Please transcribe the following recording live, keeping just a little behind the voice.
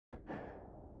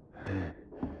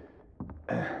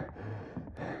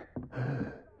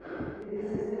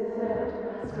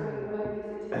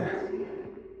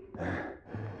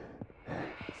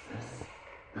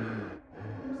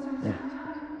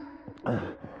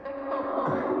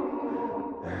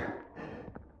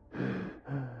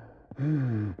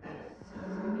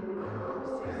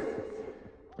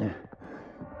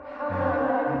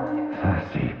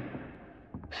Thirsty.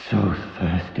 So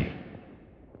thirsty.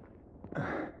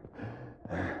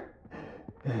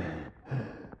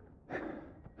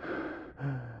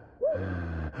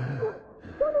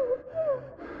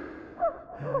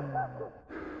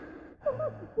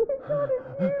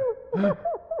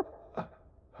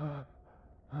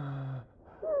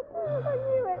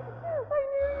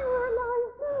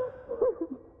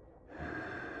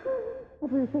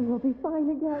 Everything will be fine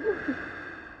again.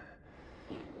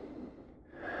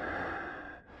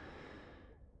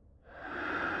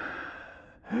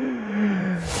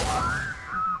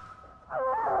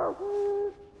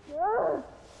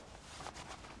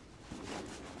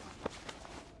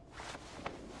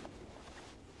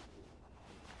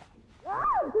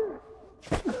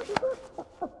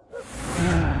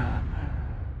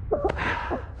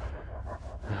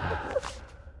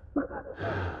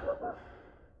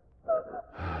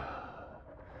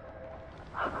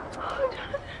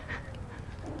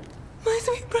 My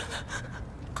sweet brother.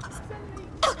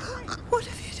 What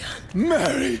have you done?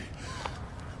 Mary!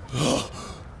 Oh,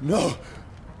 no.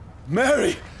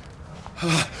 Mary!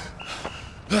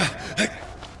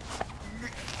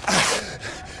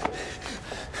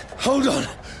 Hold on.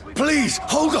 Please,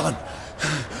 hold on.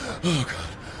 Oh,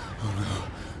 God. Oh,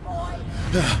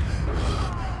 no.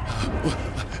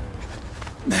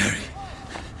 Mary.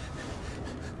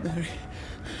 Mary.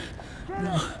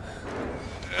 No.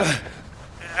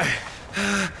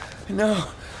 No.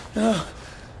 No.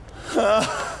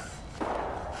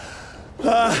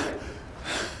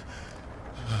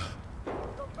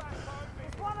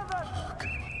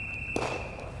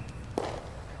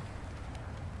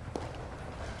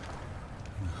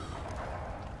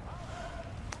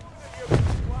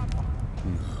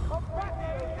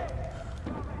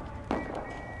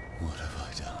 What have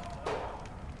I done?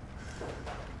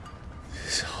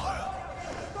 This horror.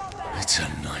 It's a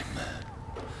nightmare.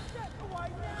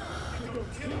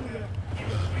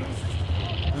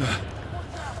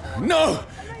 No!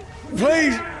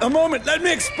 Please, a moment, let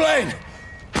me explain!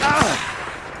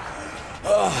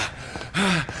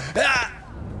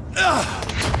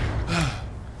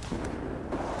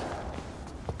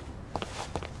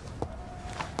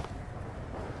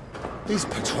 These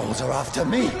patrols are after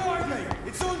me.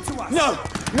 It's on to us. No!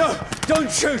 No!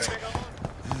 Don't shoot!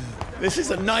 This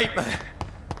is a nightmare.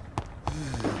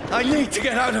 I need to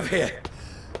get out of here.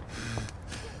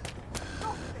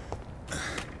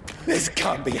 This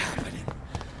can't be happening.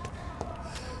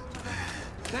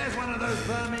 There's one of those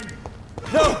vermin.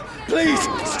 No! Please!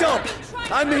 Stop!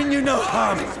 I mean you no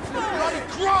harm. Bloody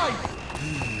crime!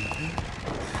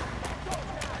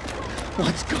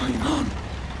 What's going on?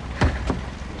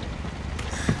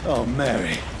 Oh,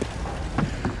 Mary.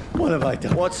 What have I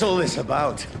done? What's all this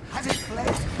about? Has it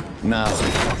fled? Now,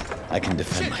 I can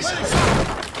defend myself.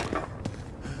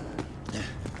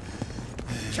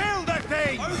 Kill that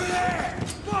thing! Over there!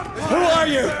 Who are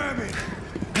you?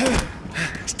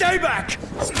 Stay back!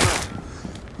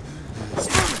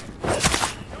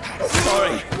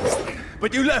 Sorry,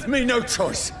 but you left me no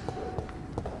choice.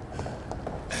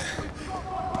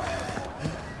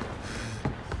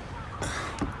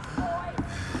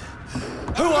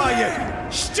 Who are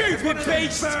you? Stupid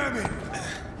beast! Vermin!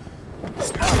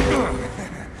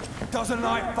 Doesn't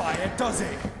like fire, does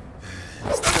it?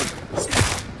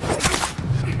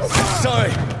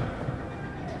 Sorry.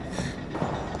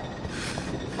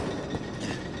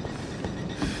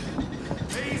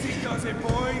 Easy does it,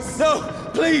 boys. No,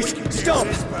 please, stop!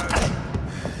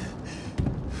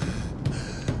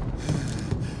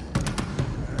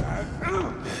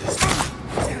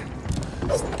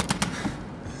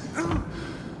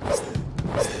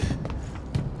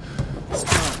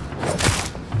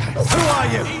 Who are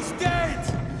you? He's dead!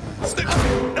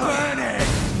 Burn it!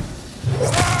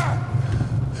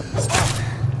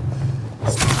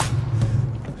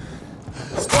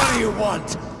 What do you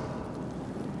want?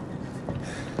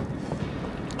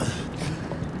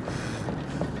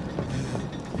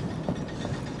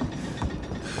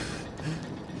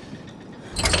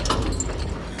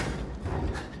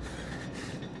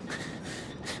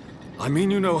 I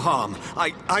mean you no harm.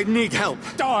 I need help.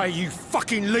 Die, you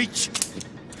fucking leech!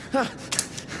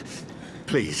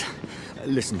 Please,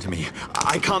 Listen to me.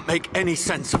 I can't make any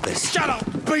sense of this. Shut up,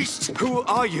 beast! Who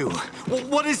are you?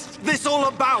 What is this all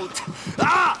about?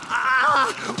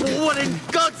 What in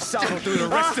God's name? I'll do the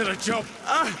rest of the job.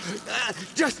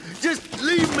 Just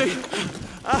leave me.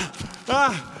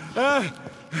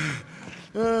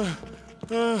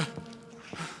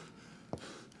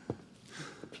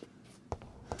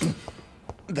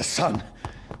 The sun.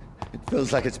 It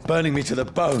feels like it's burning me to the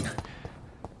bone.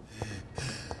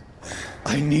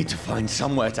 I need to find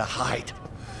somewhere to hide.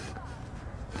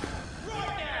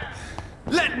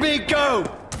 Let me go!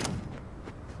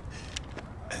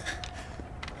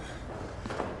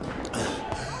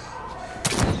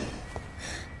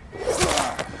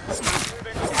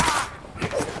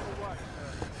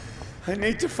 I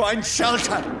need to find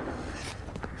shelter.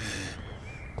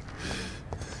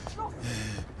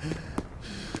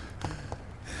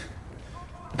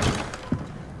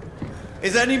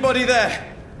 Is anybody there?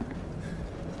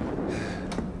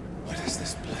 What is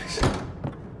this place?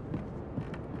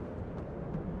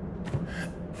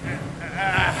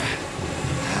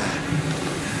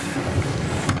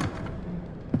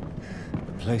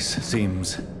 The place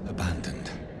seems abandoned.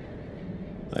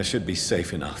 I should be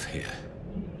safe enough here.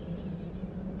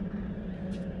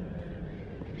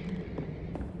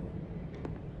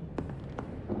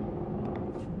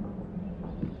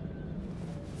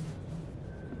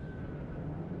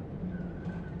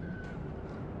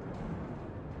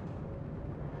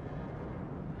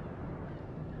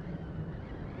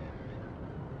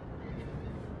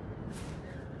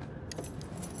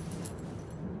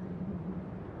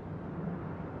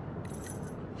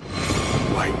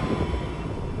 Wait.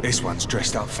 This one's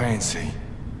dressed up fancy.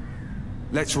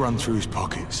 Let's run through his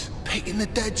pockets. Picking the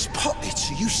dead's pockets?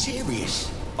 Are you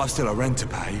serious? I've still a rent to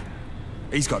pay.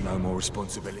 He's got no more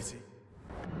responsibility.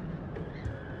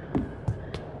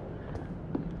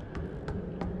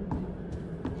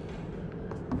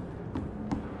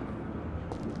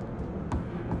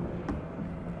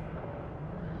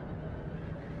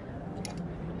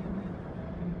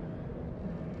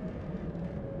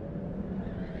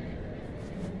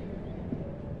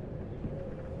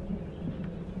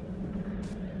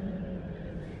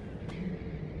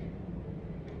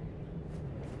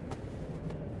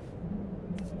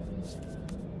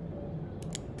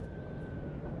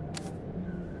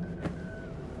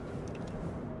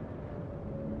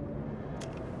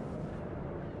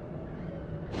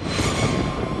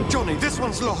 Johnny, this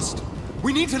one's lost.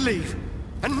 We need to leave.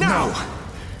 And now! No.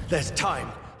 There's time.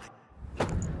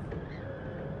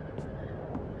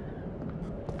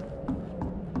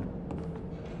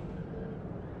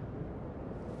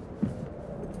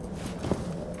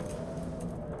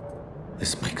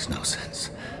 This makes no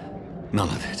sense. None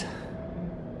of it.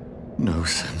 No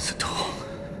sense at all.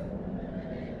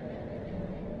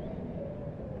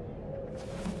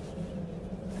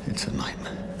 It's a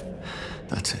nightmare.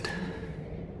 That's it.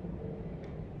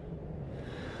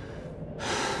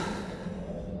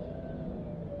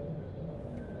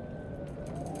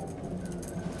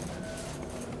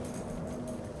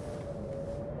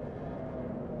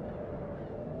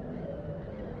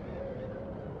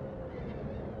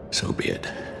 So be it.